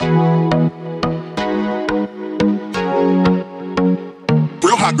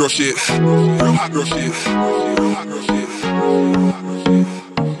girl shit. Real hot girl shit. Real hot girl shit.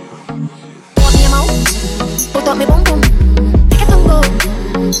 Open your mouth, put up me bum bum, take it and go.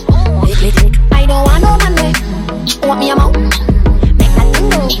 Lick, lick, lick. I don't want no man there. Open your mouth, make that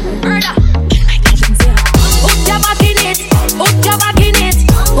thing go. Murder. Put your back in it, put your back in it,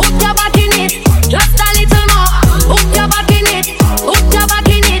 put your back in it, just a little more. Put your back in it, put your back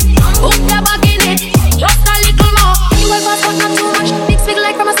in it, put your back in it, just a little more. You ever thought not too much? Big swig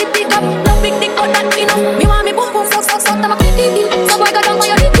like from a city cup. No big dick, but that enough. Me want me boom boom, suck suck suck, I'm a kitty. So boy go down for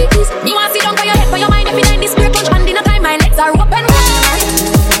your titties. You want sit down for your head, for your mind. If you ain't this spray punch, and in a time my legs are open.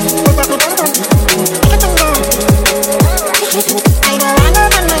 I don't want no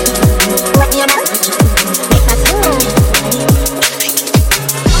man like open your mouth, make that thing go.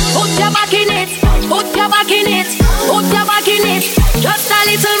 Put your back in it, put your back in it, put your back in it, just a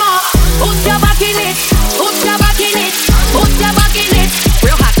little more. Put your back in it, put your back in it, put your back in it.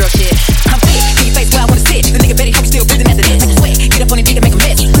 Real hot girl shit. I'm fit, in your face where I wanna sit. The nigga Betty hope still breathing after this. Like a sweat, get up on his feet and make a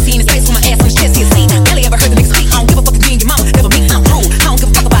mess. Pussy in his face with my ass on his chest, he'll see. Barely ever heard the nigga speak. I don't give a fuck if you and your mama never meet. I'm rude, I don't give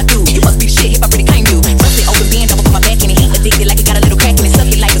a fuck about dude. You must be the shit if I really came to. Bust it open, bend over, put my back in it. Heat addicted like it got a little crack in it. Suck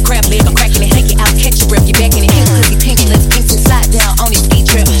it like a crab leg, I'm cracking it. Take it out, catch your breath, get back in it. Pink pussy, pink lips, pink to slide down on his ski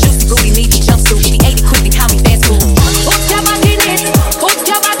trip. Juicy booty, need these jumpsuit. If he ate it quick, then call me fast food. Put your back in it, put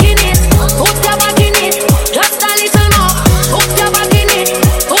your back in it, put your back in it, just a little more. Put your back in it,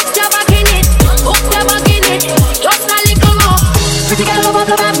 put your back in it, put your back in it, just a little more. Pretty girl love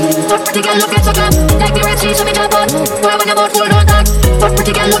the back, but pretty girl look at so good. Like the red sheets of me top on, why when the boat full don't talk. But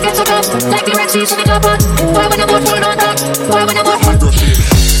pretty girl look at so good. Like the red sheets of me top on, why when the boat full don't talk. Why when the boat full. Girl shit.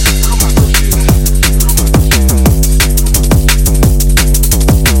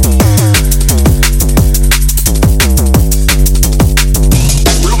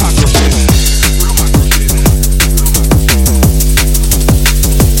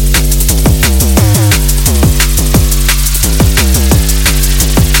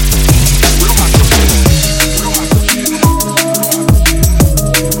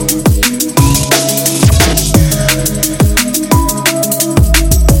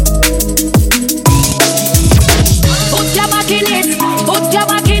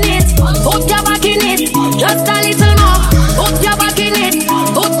 Just a little more. Put your back in it.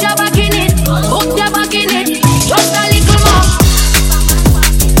 Put your back in it. Put your back in it. Just a little more.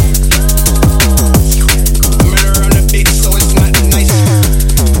 Murder on the beat, so it's not nice.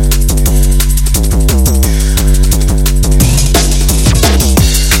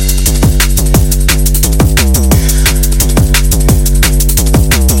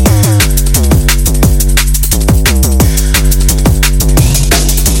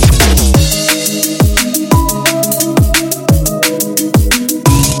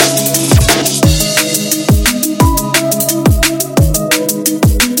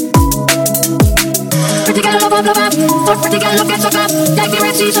 Pretty girl love the map, but pretty girl look at so good. Like the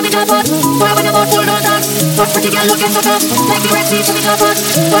red sheets of me top on, why when the boat full don't talk. But pretty girl look at so good. Like the red sheets of me top on,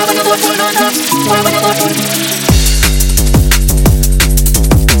 why when the boat full don't talk. Why when the boat full.